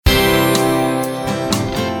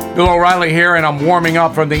Bill O'Reilly here, and I'm warming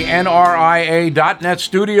up from the NRIA.net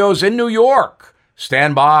studios in New York.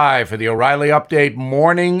 Stand by for the O'Reilly Update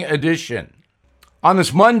Morning Edition. On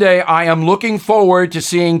this Monday, I am looking forward to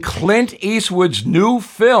seeing Clint Eastwood's new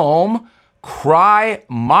film, Cry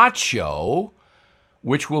Macho,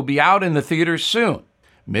 which will be out in the theaters soon.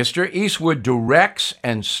 Mr. Eastwood directs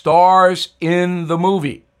and stars in the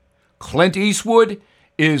movie. Clint Eastwood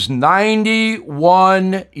is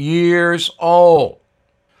 91 years old.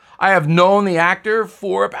 I have known the actor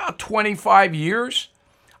for about 25 years.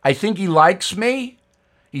 I think he likes me.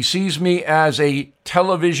 He sees me as a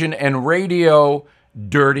television and radio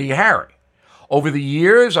Dirty Harry. Over the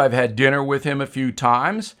years, I've had dinner with him a few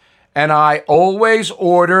times, and I always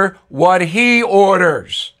order what he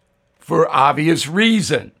orders for obvious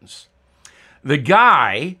reasons. The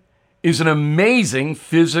guy is an amazing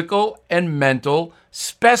physical and mental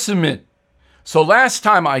specimen. So last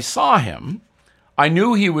time I saw him, I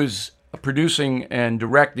knew he was producing and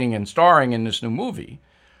directing and starring in this new movie.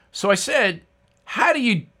 So I said, how do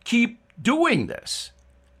you keep doing this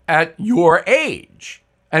at your age?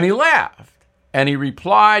 And he laughed. And he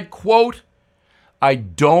replied, quote, I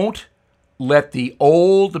don't let the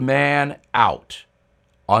old man out,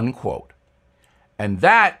 unquote. And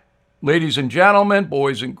that, ladies and gentlemen,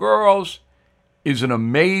 boys and girls, is an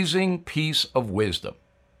amazing piece of wisdom.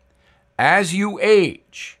 As you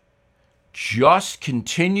age, just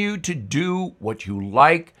continue to do what you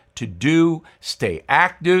like to do. Stay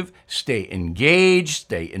active, stay engaged,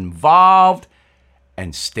 stay involved,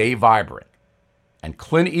 and stay vibrant. And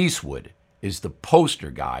Clint Eastwood is the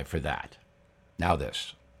poster guy for that. Now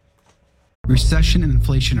this. Recession and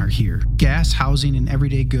inflation are here. Gas, housing, and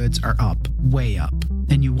everyday goods are up, way up.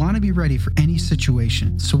 And you want to be ready for any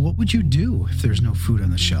situation. So what would you do if there's no food on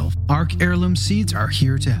the shelf? ARC Heirloom Seeds are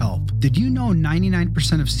here to help. Did you know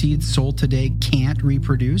 99% of seeds sold today can't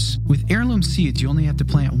reproduce? With Heirloom Seeds, you only have to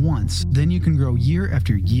plant once. Then you can grow year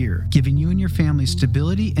after year, giving you and your family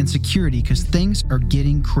stability and security because things are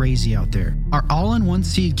getting crazy out there. Our all-in-one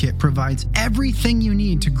seed kit provides everything you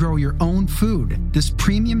need to grow your own food. This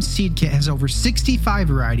premium seed kit has over 65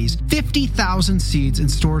 varieties, 50,000 seeds, and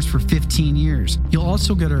stores for 15 years. You'll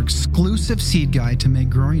also get our exclusive seed guide to make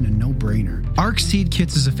growing a no-brainer. ARC Seed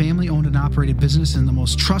Kits is a family-owned and operated business and the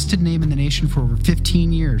most trusted name in the nation for over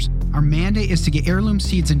 15 years. Our mandate is to get heirloom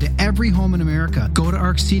seeds into every home in America. Go to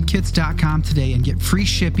arcseedkits.com today and get free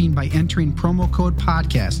shipping by entering promo code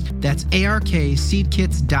podcast. That's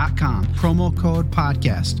ARKseedkits.com, promo code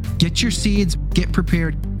podcast. Get your seeds, get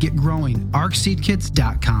prepared, get growing.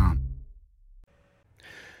 arcseedkits.com.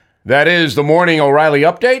 That is the Morning O'Reilly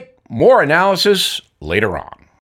Update. More analysis later on.